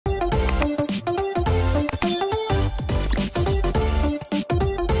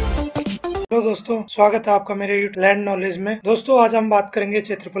दोस्तों, स्वागत है आपका मेरे लैंड नॉलेज में। दोस्तों आज हम बात करेंगे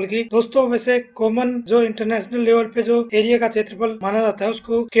क्षेत्रफल की। दोस्तों वैसे कॉमन जो इंटरनेशनल लेवल पे जो एरिया का क्षेत्रफल माना जाता है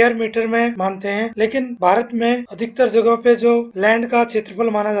उसको स्क्वायर मीटर में मानते हैं, लेकिन भारत में अधिकतर जगहों पे जो लैंड का क्षेत्रफल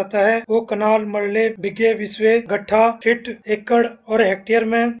माना जाता है वो कनाल, मरले, बिघे, बिस्वे, गट्ठा, फीट, एकड़ और हेक्टेयर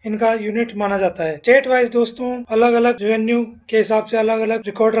में इनका यूनिट माना जाता है। स्टेट वाइज दोस्तों अलग अलग रेवेन्यू के हिसाब से अलग अलग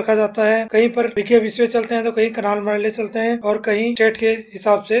रिकॉर्ड रखा जाता है। कहीं पर बिघे बिस्वे चलते हैं तो कहीं कनाल मरले चलते हैं और कहीं स्टेट के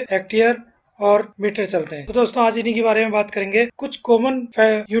हिसाब से हेक्टेयर और मीटर चलते हैं। तो दोस्तों आज इन्हीं के बारे में बात करेंगे। कुछ कॉमन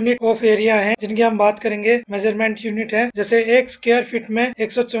यूनिट ऑफ एरिया हैं जिनकी हम बात करेंगे। मेजरमेंट यूनिट है, जैसे एक स्क्वायर फीट में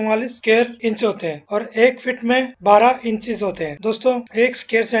 144 स्क्वायर इंच होते हैं और एक फीट में 12 इंचेस होते हैं। दोस्तों एक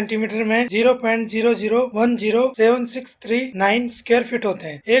स्क्वायर सेंटीमीटर में 0.0010763 स्क्वायर फीट होते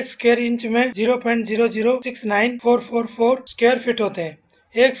हैं। एक स्क्वायर इंच में 0.0069444 स्क्वायर फीट होते हैं।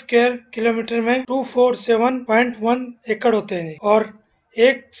 एक स्क्वायर किलोमीटर में 247.1 एकड़ होते हैं और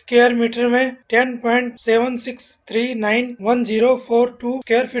एक स्क्वायर मीटर में 10.76391042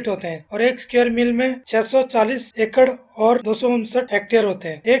 स्क्वायर फीट होते हैं और एक स्क्वायर मील में 640 एकड़ और 259 हेक्टेयर होते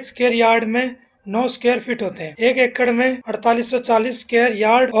हैं। एक स्क्वायर यार्ड में 9 स्क्वायर फीट होते हैं। एक एकड़ में 4840 स्क्वायर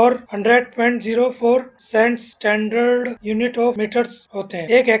यार्ड और 100.04 स्टैंडर्ड यूनिट ऑफ मीटर्स होते हैं।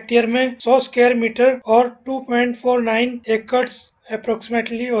 एक हेक्टेयर में 100 स्क्वायर मीटर और 2.49 एकड़्स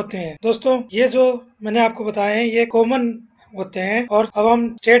अप्रोक्सीमेटली होते हैं। दोस्तों ये जो मैंने आपको बताए हैं ये कॉमन होते हैं और अब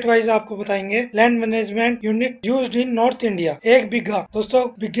हम स्टेट वाइज आपको बताएंगे। Land management unit used in north India. एक बीघा। दोस्तों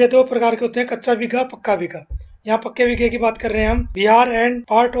बीघे दो प्रकार के होते हैं, कच्चा बीघा, पक्का बीघा। यहाँ पक्के बीघे की बात कर रहे हैं हम। Bihar and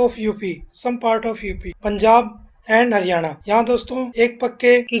part of UP, some part of UP, Punjab and Haryana. यहाँ दोस्तों एक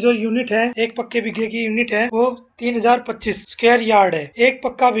पक्के की जो यूनिट है, एक पक्के बीघे की यूनिट है वो 3025 स्क्वायर यार्ड है। एक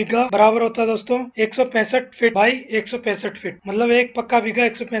पक्का बीघा बराबर होता है दोस्तों 165 फीट बाई 165 फीट, मतलब एक पक्का बीघा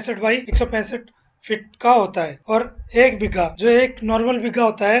 165 बाई 165 फीट का होता है। और एक बीघा जो एक नॉर्मल बीघा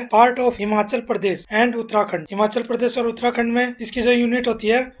होता है part of Himachal Pradesh and Uttarakhand. Himachal Pradesh और उत्तराखंड में इसकी जो यूनिट होती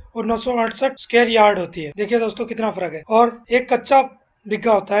है वो 968 स्क्वायर यार्ड होती है। देखिए दोस्तों कितना फर्क है। और एक कच्चा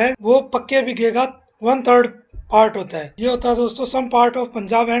बीघा होता है वो पक्के बीघे का 1/3 पार्ट होता है। ये होता है दोस्तों some part of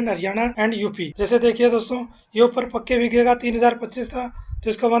Punjab and Haryana and UP. जैसे देखिए दोस्तों ये ऊपर पक्के बीघे का 3025 था तो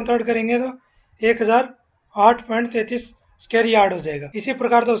इसका 1/3 करेंगे तो 1008.33 स्क्वायर यार्ड हो जाएगा। इसी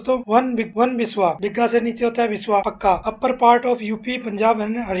प्रकार दोस्तों वन बिस्वा, बिघा से नीचे होता है बिस्वा पक्का, upper part of UP, Punjab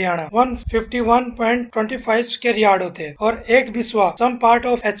and Haryana 151.25 square yard होते हैं। और एक Biswa some part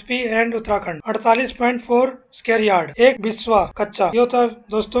of HP and Uttarakhand 48.4 square yard. एक बिस्वा कच्चा ये होता है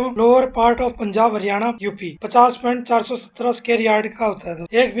दोस्तों lower part of Punjab, Haryana, UP 50.417 square yard का होता है।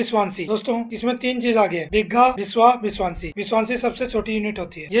 एक बिस्वांसी। दोस्तों इसमें तीन चीज आ गए, बिघा, बिस्वा, बिस्वांसी। बिस्वांसी सबसे छोटी यूनिट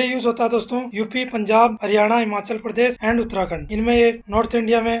होती है। ये यूज होता है दोस्तों यूपी, पंजाब, हरियाणा, हिमाचल प्रदेश एंड उत्तराखंड। इनमें ये नॉर्थ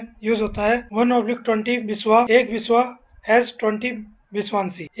इंडिया में यूज होता है। 1/20 बिस्वा। एक बिस्वा हैज 20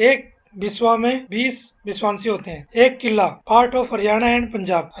 बिस्वांसी। एक बिस्वा में 20 बिस्वांसी होते हैं। एक किला part of Haryana and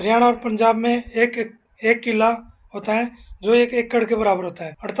Punjab. Haryana और पंजाब में एक किला होता है जो एक एकड़ के बराबर होता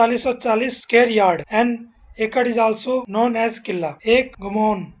है। 4840 स्क्वायर यार्ड। एन एकड़ इज आल्सो नोन एज किला। एक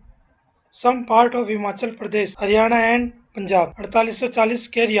गमोन some part of Himachal Pradesh, Haryana and Punjab 4840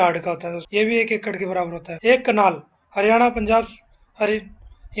 square yard का होता है। ये भी एक एकड़ के बराबर होता है। एक कनाल हरियाणा, पंजाब,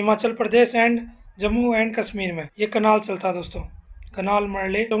 हिमाचल प्रदेश एंड जम्मू एंड कश्मीर में ये कनाल चलता है दोस्तों। कनाल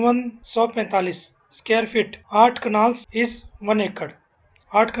मरले 5145 स्क्वायर फीट। 8 कनाल्स इज 1 एकड़।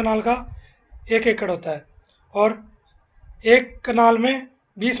 8 कनाल का 1 एकड़ होता है और एक कनाल में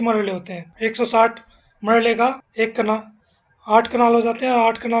 20 मरले होते हैं। 160 मरले का एक कनाल, 8 कनाल हो जाते हैं और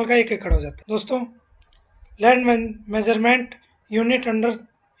 8 कनाल का 1 एकड़ हो जाता है। दोस्तों land measurement unit under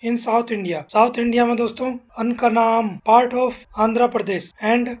in south India. South India में दोस्तों अनकनाम part of Andhra Pradesh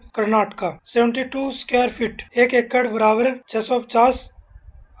and Karnataka 72 square feet. 1 एकड़ बराबर 650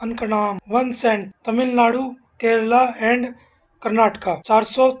 अनकनाम। 1 Saint Tamil Nadu, Kerala and Karnataka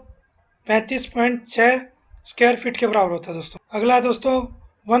 435.6 square feet के बराबर होता है दोस्तों। अगला है दोस्तों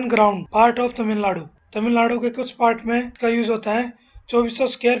 1 ground part of Tamil Nadu. Tamil Nadu के कुछ पार्ट में इसका यूज होता है 2400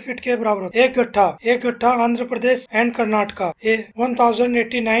 स्क्वायर फीट के बराबर होता है। एक गट्ठा Andhra Pradesh and Karnataka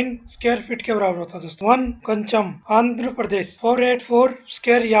 1089 square feet के बराबर होता है दोस्तों। 1 कंचम आंध्र प्रदेश 484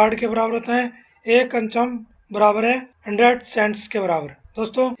 स्क्वायर यार्ड के बराबर होता है। एक कंचम बराबर है 100 सेंट्स के बराबर।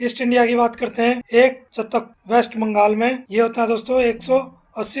 दोस्तों ईस्ट इंडिया की बात करते हैं। एक शतक वेस्ट बंगाल में ये होता है दोस्तों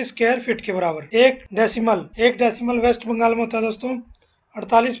 180 स्क्वायर फीट के बराबर। एक डेसिमल वेस्ट बंगाल में होता है दोस्तों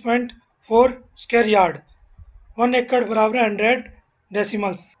 48.4 स्क्वायर यार्ड। 1 एकड़ बराबर 100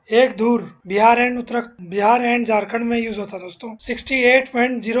 डेसिमल्स। एक धूर बिहार एंड झारखंड में यूज होता है दोस्तों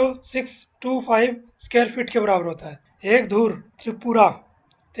 68.0625 स्क्वायर फीट के बराबर होता है। एक धूर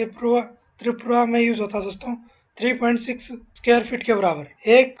त्रिपुरा में यूज होता है दोस्तों 3.6 स्क्वायर फीट के बराबर।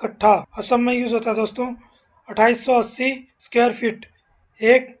 एक कट्ठा असम में यूज होता है दोस्तों 2880 स्क्वायर फीट।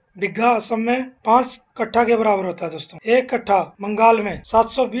 एक बिघा असम में 5 कट्ठा के बराबर होता है दोस्तों। एक कट्ठा बंगाल में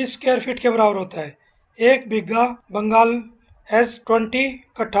 720 स्क्वायर फीट के बराबर होता है। एक बिघा बंगाल हैज 20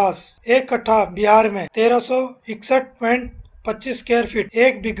 कट्ठास। एक कट्ठा बिहार में 1361.25 स्क्वायर फीट।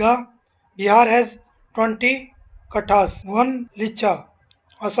 एक बिघा बिहार हैज 20 कट्ठास। 1 लीचा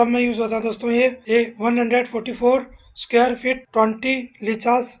असम में यूज होता है दोस्तों ये 144 स्क्वायर फीट। 20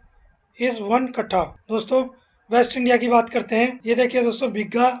 लीचास इज 1 कट्ठा। दोस्तों वेस्ट इंडिया की बात करते हैं। ये देखिए दोस्तों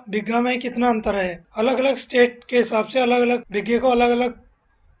बिघा में कितना अंतर है। अलग अलग स्टेट के हिसाब से अलग अलग बिघे को अलग अलग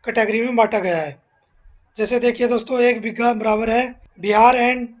कैटेगरी में बांटा गया है। जैसे देखिए दोस्तों एक बिघा बराबर है Bihar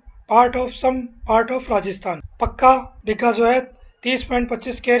and part of Rajasthan. पक्का बिघा जो है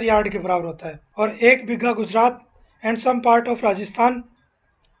 30.25 स्क्वायर यार्ड के बराबर होता है। और एक bigha Gujarat and some part of Rajasthan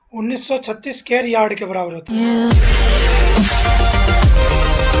 1936 square yard के बराबर होता है।